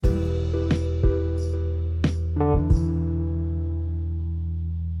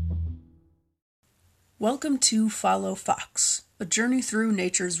Welcome to Follow Fox, a journey through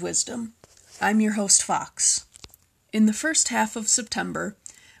nature's wisdom. I'm your host, Fox. In the first half of September,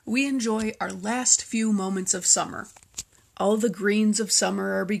 we enjoy our last few moments of summer. All the greens of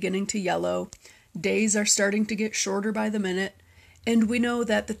summer are beginning to yellow, days are starting to get shorter by the minute, and we know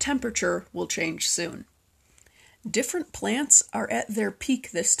that the temperature will change soon. Different plants are at their peak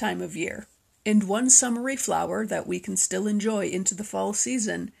this time of year, and one summery flower that we can still enjoy into the fall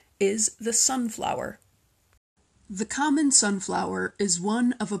season is the sunflower. The common sunflower is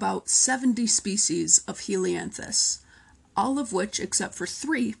one of about 70 species of Helianthus, all of which, except for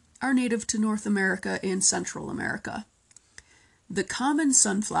 3, are native to North America and Central America. The common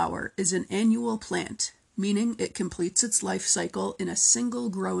sunflower is an annual plant, meaning it completes its life cycle in a single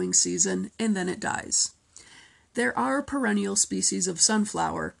growing season and then it dies. There are perennial species of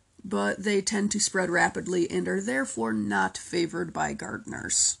sunflower, but they tend to spread rapidly and are therefore not favored by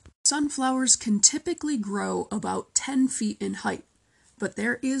gardeners. Sunflowers can typically grow about 10 feet in height, but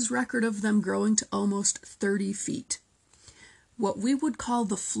there is record of them growing to almost 30 feet. What we would call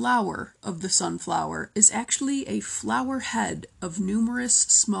the flower of the sunflower is actually a flower head of numerous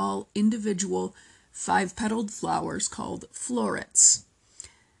small individual 5-petaled flowers called florets.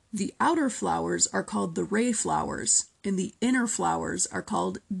 The outer flowers are called the ray flowers, and the inner flowers are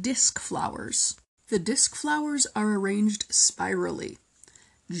called disc flowers. The disc flowers are arranged spirally.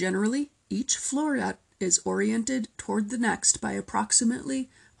 Generally, each floret is oriented toward the next by approximately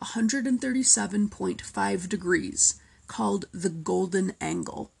 137.5 degrees, called the golden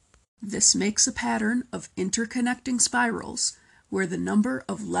angle. This makes a pattern of interconnecting spirals, where the number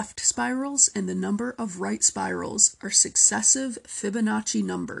of left spirals and the number of right spirals are successive Fibonacci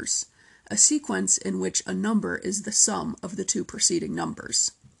numbers, a sequence in which a number is the sum of the 2 preceding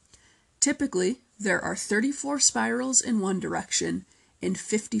numbers. Typically, there are 34 spirals in one direction and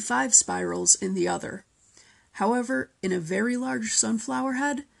 55 spirals in the other. However, in a very large sunflower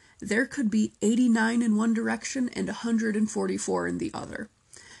head, there could be 89 in one direction and 144 in the other.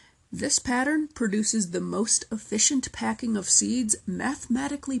 This pattern produces the most efficient packing of seeds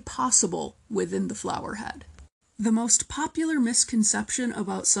mathematically possible within the flower head. The most popular misconception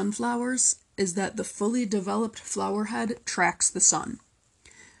about sunflowers is that the fully developed flower head tracks the sun.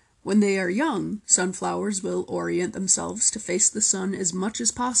 When they are young, sunflowers will orient themselves to face the sun as much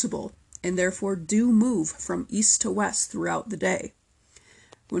as possible, and therefore do move from east to west throughout the day.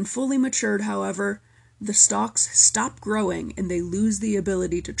 When fully matured, however, the stalks stop growing and they lose the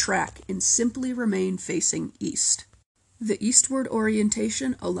ability to track and simply remain facing east. The eastward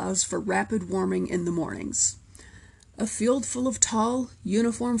orientation allows for rapid warming in the mornings. A field full of tall,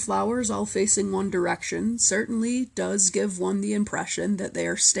 uniform flowers all facing one direction certainly does give one the impression that they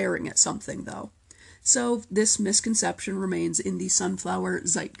are staring at something, though. So this misconception remains in the sunflower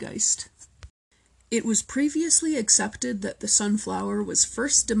zeitgeist. It was previously accepted that the sunflower was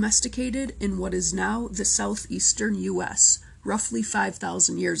first domesticated in what is now the southeastern U.S., roughly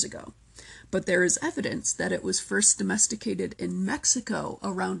 5,000 years ago. But there is evidence that it was first domesticated in Mexico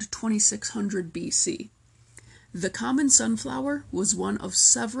around 2600 BC. The common sunflower was one of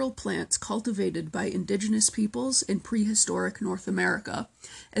several plants cultivated by indigenous peoples in prehistoric North America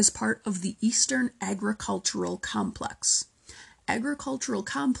as part of the Eastern Agricultural Complex. Agricultural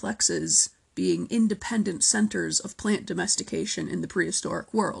complexes being independent centers of plant domestication in the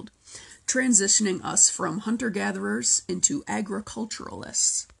prehistoric world, transitioning us from hunter-gatherers into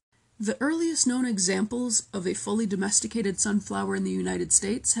agriculturalists. The earliest known examples of a fully domesticated sunflower in the United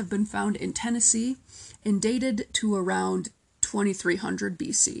States have been found in Tennessee and dated to around 2300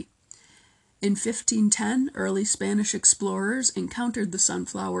 BC. In 1510, early Spanish explorers encountered the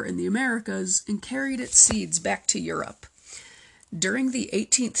sunflower in the Americas and carried its seeds back to Europe. During the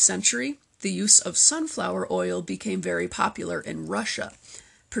 18th century, the use of sunflower oil became very popular in Russia,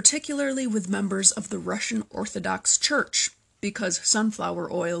 particularly with members of the Russian Orthodox Church, because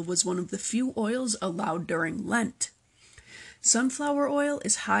sunflower oil was one of the few oils allowed during Lent. Sunflower oil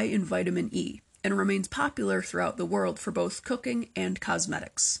is high in vitamin E and remains popular throughout the world for both cooking and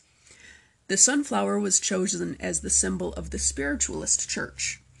cosmetics. The sunflower was chosen as the symbol of the spiritualist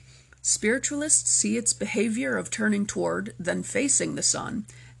church. Spiritualists see its behavior of turning toward, then facing the sun,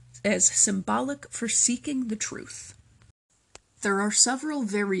 as symbolic for seeking the truth. There are several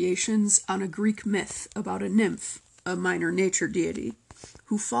variations on a Greek myth about a nymph, a minor nature deity,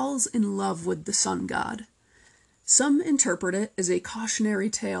 who falls in love with the sun god. Some interpret it as a cautionary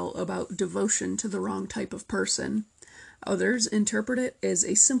tale about devotion to the wrong type of person. Others interpret it as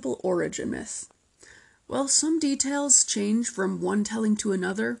a simple origin myth. While some details change from one telling to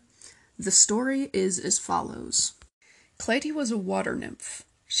another, the story is as follows. Clytie was a water nymph.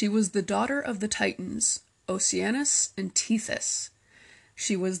 She was the daughter of the Titans, Oceanus and Tethys.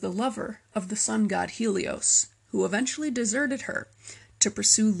 She was the lover of the sun god Helios, who eventually deserted her to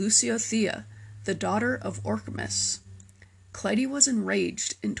pursue Leucothea, the daughter of Orcamus. Clytie was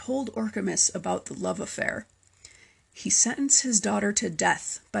enraged and told Orcamus about the love affair. He sentenced his daughter to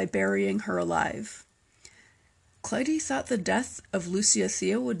death by burying her alive. Clytie thought the death of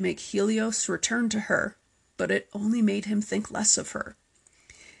Leucothea would make Helios return to her, but it only made him think less of her.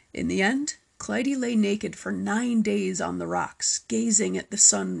 In the end, Clytie lay naked for 9 days on the rocks, gazing at the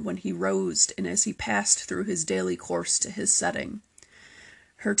sun when he rose and as he passed through his daily course to his setting.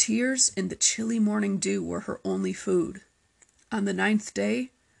 Her tears and the chilly morning dew were her only food. On the 9th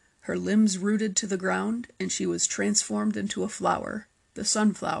day, her limbs rooted to the ground, and she was transformed into a flower, the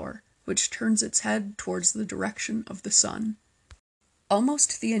sunflower, which turns its head towards the direction of the sun.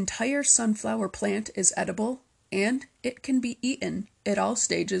 Almost the entire sunflower plant is edible, and it can be eaten at all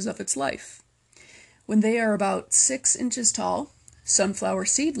stages of its life. When they are about 6 inches tall, sunflower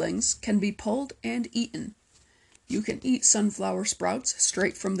seedlings can be pulled and eaten. You can eat sunflower sprouts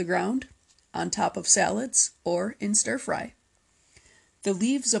straight from the ground, on top of salads, or in stir-fry. The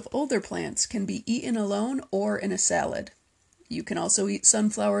leaves of older plants can be eaten alone or in a salad. You can also eat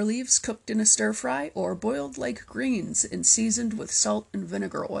sunflower leaves cooked in a stir-fry or boiled like greens and seasoned with salt and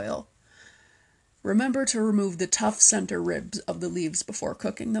vinegar oil. Remember to remove the tough center ribs of the leaves before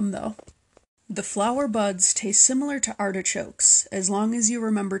cooking them, though. The flower buds taste similar to artichokes, as long as you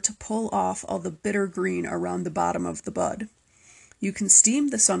remember to pull off all the bitter green around the bottom of the bud. You can steam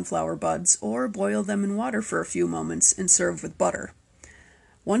the sunflower buds or boil them in water for a few moments and serve with butter.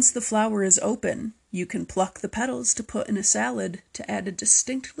 Once the flower is open, you can pluck the petals to put in a salad to add a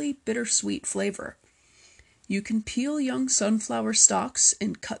distinctly bittersweet flavor. You can peel young sunflower stalks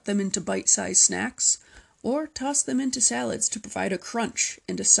and cut them into bite-sized snacks, or toss them into salads to provide a crunch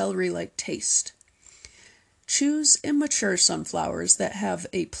and a celery-like taste. Choose immature sunflowers that have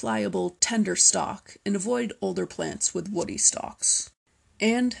a pliable, tender stalk, and avoid older plants with woody stalks.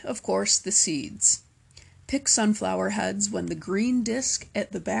 And, of course, the seeds. Pick sunflower heads when the green disc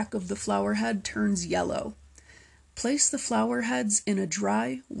at the back of the flower head turns yellow. Place the flower heads in a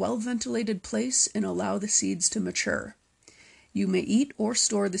dry, well-ventilated place and allow the seeds to mature. You may eat or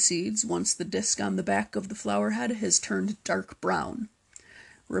store the seeds once the disc on the back of the flower head has turned dark brown.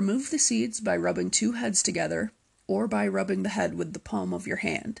 Remove the seeds by rubbing 2 heads together or by rubbing the head with the palm of your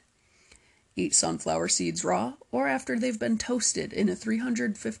hand. Eat sunflower seeds raw or after they've been toasted in a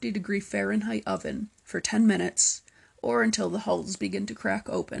 350-degree Fahrenheit oven for 10 minutes or until the hulls begin to crack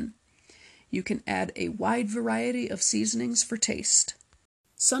open. You can add a wide variety of seasonings for taste.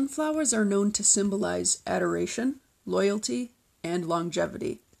 Sunflowers are known to symbolize adoration, loyalty, and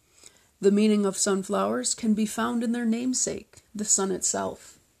longevity. The meaning of sunflowers can be found in their namesake, the sun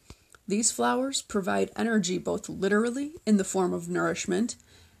itself. These flowers provide energy both literally in the form of nourishment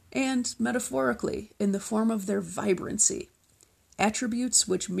and metaphorically in the form of their vibrancy, attributes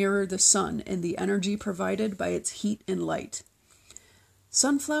which mirror the sun and the energy provided by its heat and light.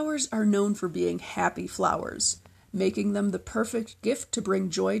 Sunflowers are known for being happy flowers, making them the perfect gift to bring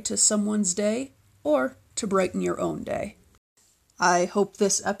joy to someone's day or to brighten your own day. I hope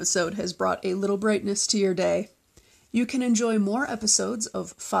this episode has brought a little brightness to your day. You can enjoy more episodes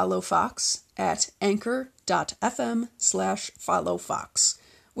of Follow Fox at anchor.fm/followfox,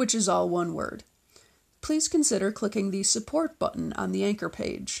 which is all one word. Please consider clicking the support button on the Anchor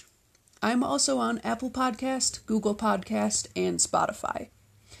page. I'm also on Apple Podcast, Google Podcast, and Spotify.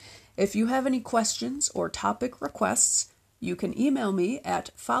 If you have any questions or topic requests, you can email me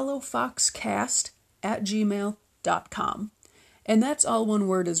at followfoxcast@gmail.com. And that's all one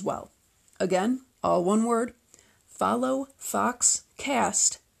word as well. Again, all one word,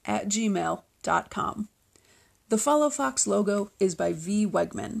 followfoxcast@gmail.com. The Follow Fox logo is by V.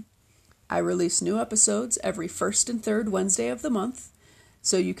 Wegman. I release new episodes every first and third Wednesday of the month,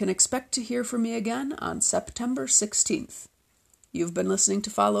 so you can expect to hear from me again on September 16th. You've been listening to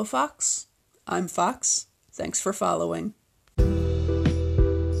Follow Fox. I'm Fox. Thanks for following.